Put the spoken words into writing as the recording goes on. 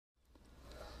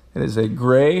It is a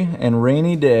gray and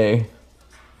rainy day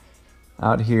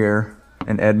out here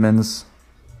in Edmonds,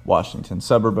 Washington,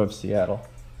 suburb of Seattle.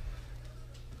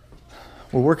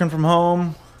 We're working from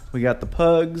home. We got the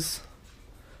pugs.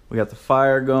 We got the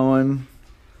fire going.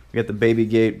 We got the baby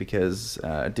gate because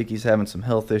Dickie's having some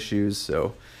health issues,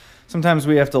 so sometimes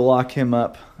we have to lock him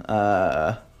up.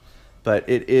 But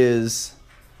it is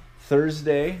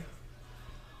Thursday,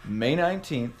 May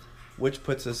 19th, which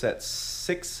puts us at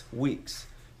 6 weeks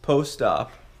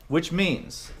post-op, which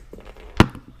means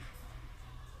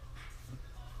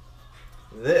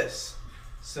this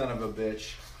son of a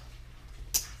bitch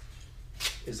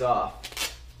is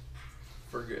off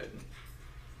for good.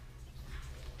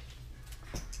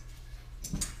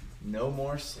 No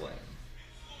more sling.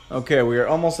 Okay, we are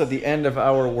almost at the end of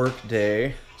our work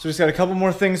day. So we just got a couple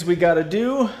more things we gotta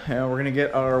do, and we're gonna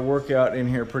get our workout in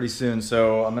here pretty soon.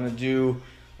 So I'm gonna do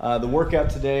the workout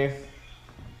today.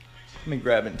 Let me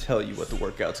grab and tell you what the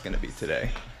workout's gonna be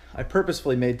today. I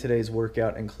purposefully made today's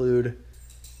workout include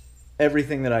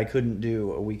everything that I couldn't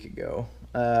do a week ago.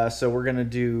 So we're gonna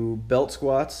do belt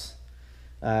squats,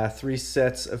 3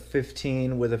 sets of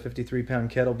 15 with a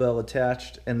 53-pound kettlebell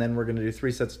attached, and then we're gonna do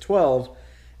 3 sets of 12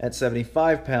 at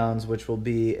 75 pounds, which will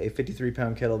be a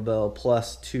 53-pound kettlebell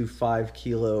plus 2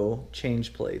 5-kilo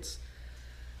change plates.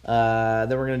 Then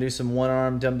we're going to do some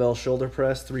one-arm dumbbell shoulder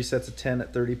press, 3 sets of 10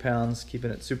 at 30 pounds,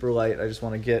 keeping it super light. I just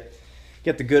want to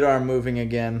get the good arm moving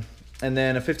again. And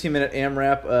then a 15-minute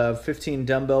AMRAP of 15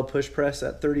 dumbbell push press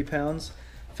at 30 pounds,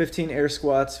 15 air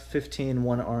squats, 15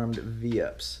 one-armed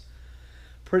V-ups.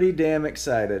 Pretty damn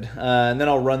excited. And then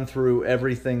I'll run through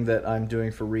everything that I'm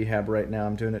doing for rehab right now.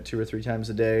 I'm doing it 2 or 3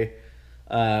 times a day,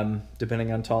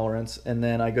 depending on tolerance. And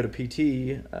then I go to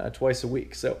PT twice a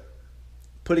week. So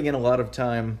putting in a lot of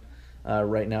time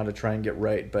right now to try and get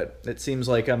right. But it seems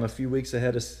like I'm a few weeks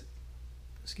ahead of,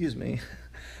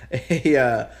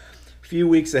 a few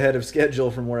weeks ahead of schedule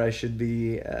from where I should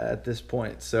be at this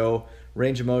point. So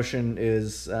range of motion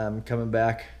is coming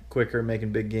back quicker,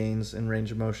 making big gains in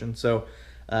range of motion. So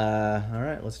all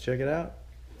right, let's check it out.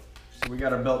 So we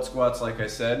got our belt squats, like I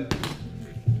said,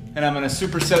 and I'm gonna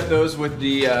superset those with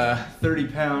the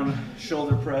 30-pound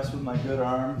shoulder press with my good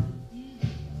arm.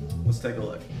 Let's take a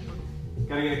look.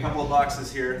 Gotta get a couple of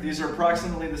boxes here. These are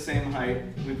approximately the same height.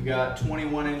 We've got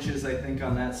 21 inches, I think,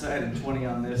 on that side and 20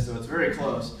 on this, so it's very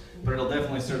close, but it'll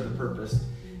definitely serve the purpose.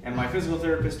 And my physical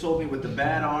therapist told me with the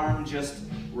bad arm, just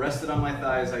rest it on my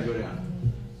thighs, I go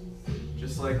down.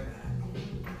 Just like that.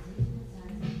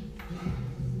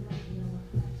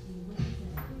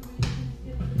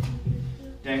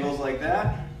 Dangles like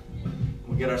that,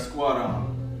 we get our squat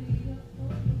on.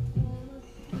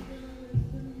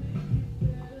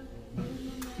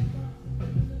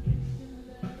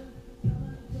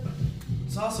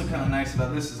 What's also kind of nice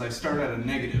about this is I start at a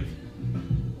negative,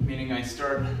 meaning I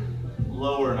start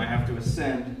lower and I have to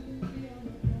ascend.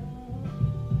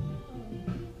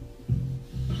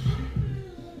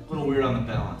 A little weird on the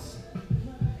balance.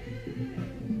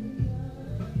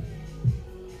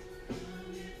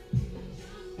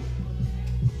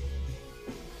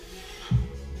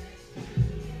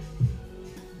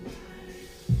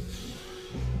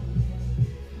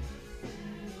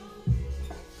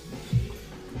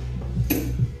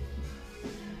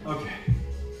 Okay,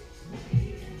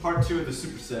 part 2 of the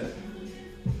superset.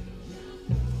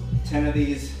 10 of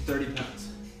these, 30 pounds.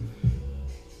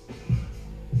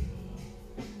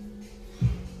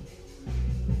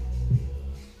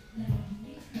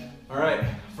 All right,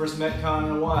 first Metcon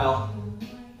in a while.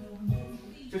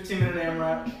 15-minute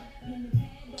AMRAP,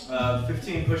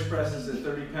 15 push presses at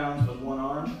 30 pounds with one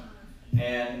arm,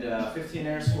 and 15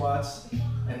 air squats,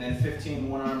 and then 15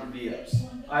 one-armed V-ups.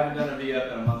 I haven't done a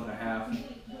V-up in a month and a half.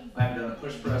 I haven't done a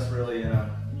push press really in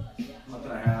a month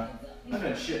and a half. I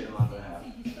haven't done shit in a month and a half.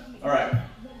 All right.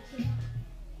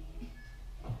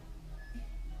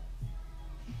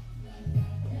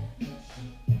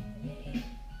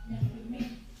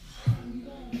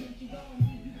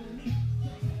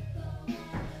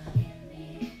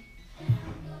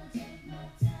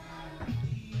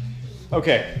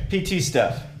 Okay, PT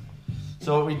stuff.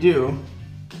 So what we do,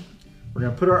 we're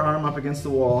gonna put our arm up against the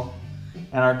wall,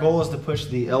 and our goal is to push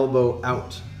the elbow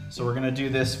out. So we're gonna do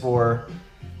this for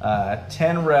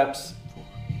 10 reps,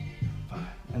 5,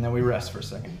 and then we rest for a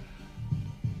second.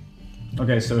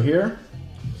 Okay, so here,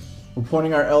 we're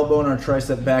pointing our elbow and our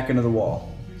tricep back into the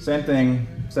wall. Same thing,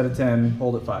 set of 10,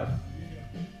 hold at 5.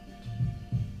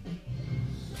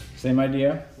 Same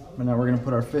idea, but now we're gonna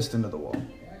put our fist into the wall.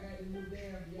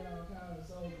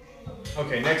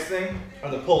 Okay, next thing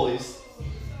are the pulleys.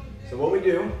 So what we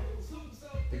do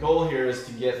The goal here is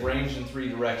to get range in 3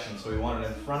 directions. So we want it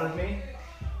in front of me,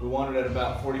 we want it at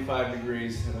about 45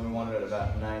 degrees, and then we want it at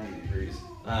about 90 degrees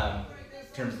in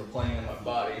terms of the plane in my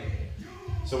body.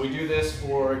 So we do this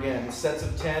for, again, sets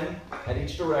of 10 at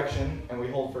each direction, and we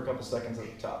hold for a couple seconds at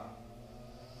the top.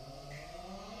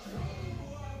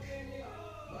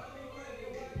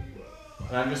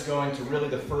 And I'm just going to really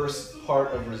the first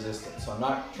part of resistance. So I'm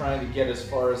not trying to get as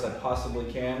far as I possibly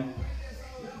can.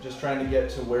 Just trying to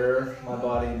get to where my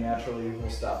body naturally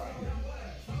will stop.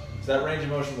 So that range of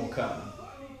motion will come.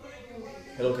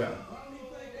 It'll come.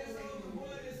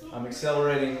 I'm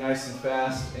accelerating nice and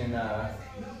fast in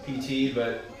PT,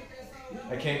 but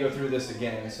I can't go through this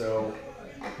again, so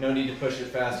no need to push it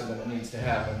faster than it needs to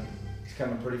happen. It's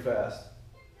coming pretty fast.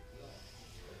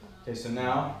 Okay, so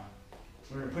now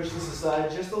we're going to push this aside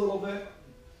just a little bit,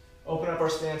 open up our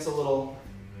stance a little,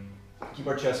 keep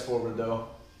our chest forward though,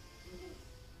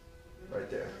 right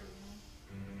there.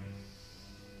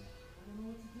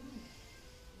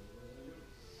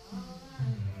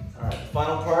 All right, the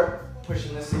final part,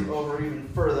 pushing this over even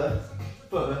further.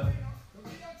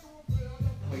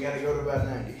 We got to go to about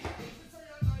 90.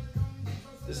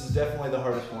 This is definitely the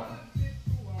hardest one.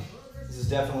 This is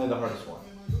definitely the hardest one.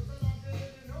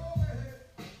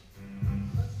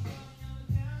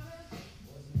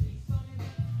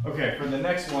 Okay, for the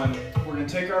next one, we're going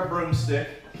to take our broomstick.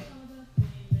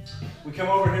 We come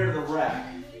over here to the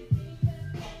rack.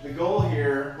 The goal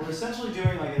here, we're essentially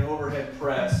doing like an overhead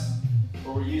press,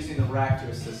 where we're using the rack to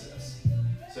assist us.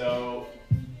 So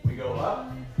we go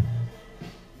up.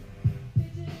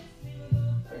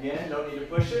 Again, don't need to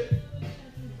push it.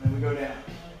 And then we go down.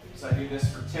 So I do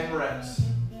this for 10 reps.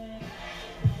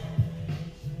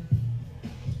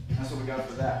 That's what we got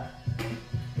for that.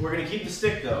 We're going to keep the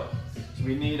stick though. So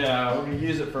we need, we're going to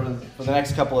use it for the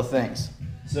next couple of things.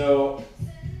 So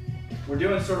we're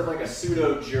doing sort of like a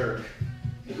pseudo jerk.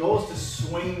 The goal is to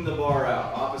swing the bar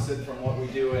out, opposite from what we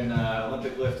do in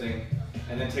Olympic lifting,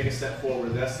 and then take a step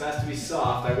forward. This has to be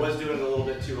soft. I was doing it a little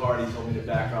bit too hard. He told me to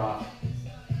back off.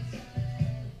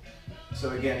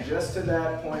 So again, just to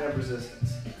that point of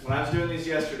resistance. When I was doing these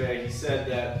yesterday, he said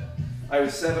that I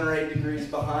was 7 or 8 degrees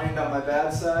behind on my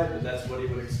bad side, but that's what he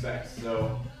would expect.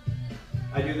 So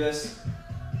I do this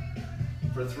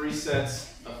for 3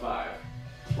 sets of 5.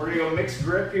 We're going to go mixed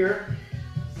grip here.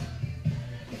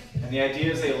 And the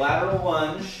idea is a lateral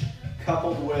lunge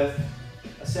coupled with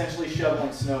essentially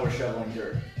shoveling snow or shoveling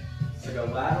dirt. So go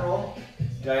lateral,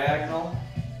 diagonal,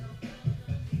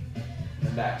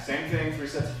 and back. Same thing, 3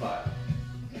 sets of 5.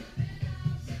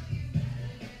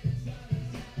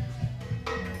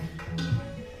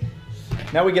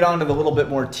 Now we get on to the little bit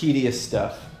more tedious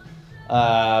stuff.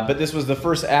 But this was the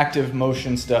first active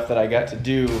motion stuff that I got to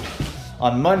do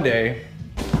on Monday.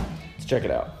 Let's check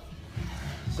it out.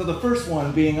 So the first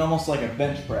one being almost like a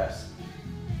bench press.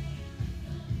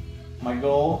 My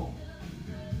goal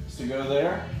is to go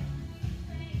there,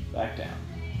 back down,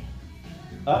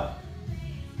 up.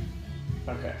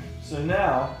 Okay, so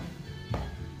now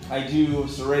I do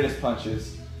serratus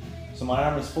punches. So my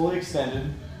arm is fully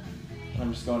extended, and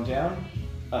I'm just going down,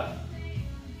 up,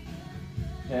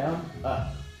 down,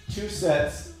 up. 2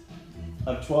 sets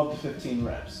of 12 to 15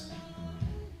 reps.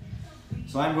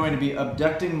 So I'm going to be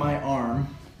abducting my arm,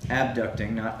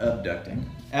 abducting, not abducting,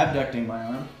 abducting my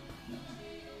arm.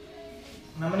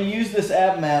 And I'm going to use this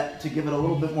ab mat to give it a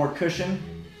little bit more cushion.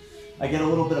 I get a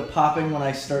little bit of popping when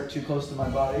I start too close to my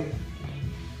body,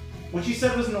 which he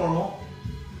said was normal.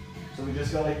 So we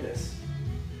just go like this.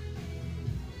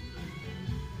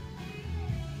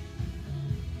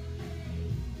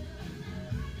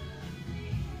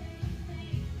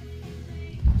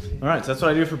 All right, so that's what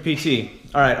I do for PT.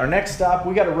 All right, our next stop,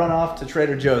 we got to run off to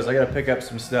Trader Joe's. I got to pick up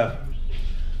some stuff.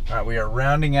 All right, we are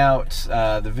rounding out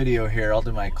the video here. I'll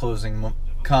do my closing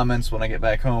comments when I get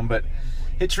back home, but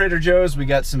hit Trader Joe's. We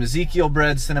got some Ezekiel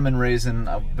bread, cinnamon raisin.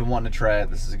 I've been wanting to try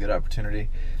it. This is a good opportunity.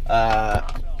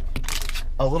 A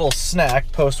little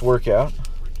snack post-workout.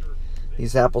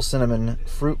 These apple cinnamon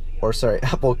fruit, or sorry,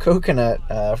 apple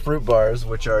coconut fruit bars,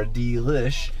 which are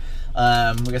delish.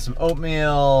 We got some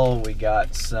oatmeal, we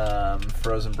got some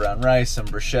frozen brown rice, some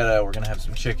bruschetta. We're gonna have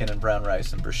some chicken and brown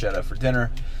rice and bruschetta for dinner,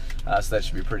 so that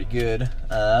should be pretty good.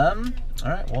 All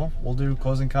right, well, we'll do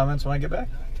closing comments when I get back.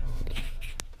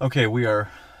 Okay, we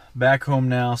are back home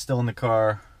now, still in the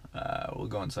car. We'll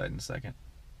go inside in a second.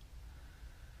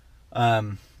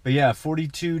 But yeah,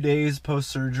 42 days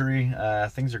post-surgery.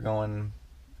 Things are going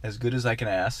as good as I can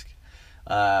ask.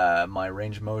 My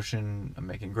range of motion, I'm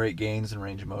making great gains in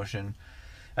range of motion.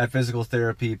 At physical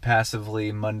therapy,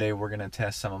 passively, Monday we're going to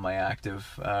test some of my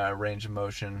active range of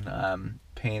motion.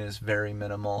 Pain is very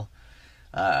minimal.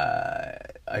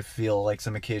 I feel like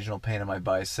some occasional pain in my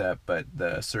bicep, but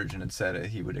the surgeon had said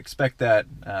he would expect that,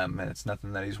 and it's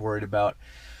nothing that he's worried about.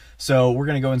 So we're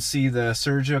going to go and see the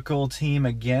surgical team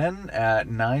again at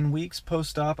 9 weeks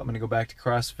post-op. I'm going to go back to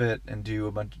CrossFit and do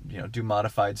a bunch, do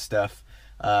modified stuff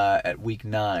at week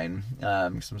 9.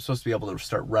 Because I'm supposed to be able to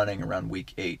start running around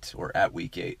week 8 or at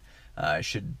week 8. I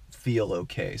should feel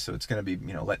okay. So it's going to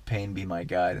be, let pain be my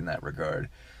guide in that regard.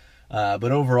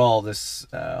 But overall, this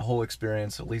whole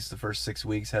experience, at least the first 6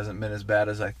 weeks, hasn't been as bad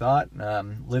as I thought.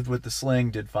 Lived with the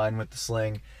sling, did fine with the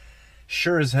sling.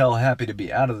 Sure as hell happy to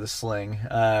be out of the sling.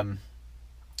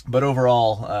 But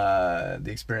overall,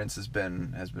 the experience has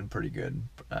been pretty good.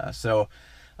 So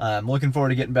I'm looking forward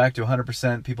to getting back to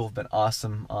 100%. People have been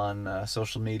awesome on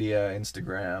social media,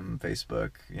 Instagram,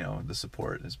 Facebook. The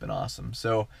support has been awesome.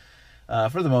 So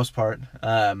for the most part.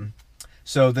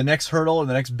 So the next hurdle, or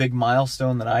the next big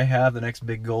milestone that I have, the next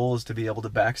big goal, is to be able to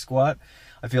back squat.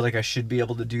 I feel like I should be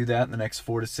able to do that in the next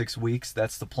 4 to 6 weeks.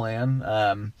 That's the plan.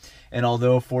 And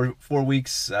although 4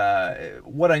 weeks,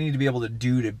 what I need to be able to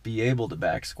do to be able to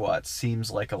back squat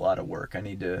seems like a lot of work. I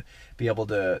need to be able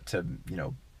to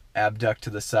abduct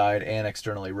to the side and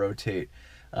externally rotate.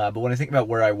 But when I think about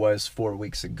where I was 4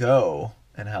 weeks ago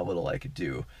and how little I could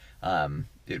do,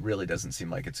 it really doesn't seem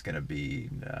like it's going to be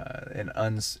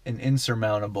an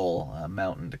insurmountable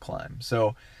mountain to climb.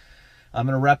 So I'm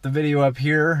going to wrap the video up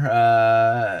here.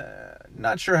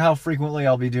 Not sure how frequently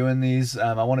I'll be doing these.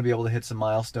 I want to be able to hit some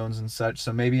milestones and such.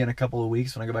 So maybe in a couple of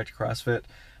weeks when I go back to CrossFit,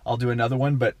 I'll do another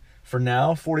one. But for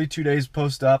now, 42 days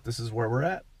post-op, this is where we're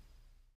at.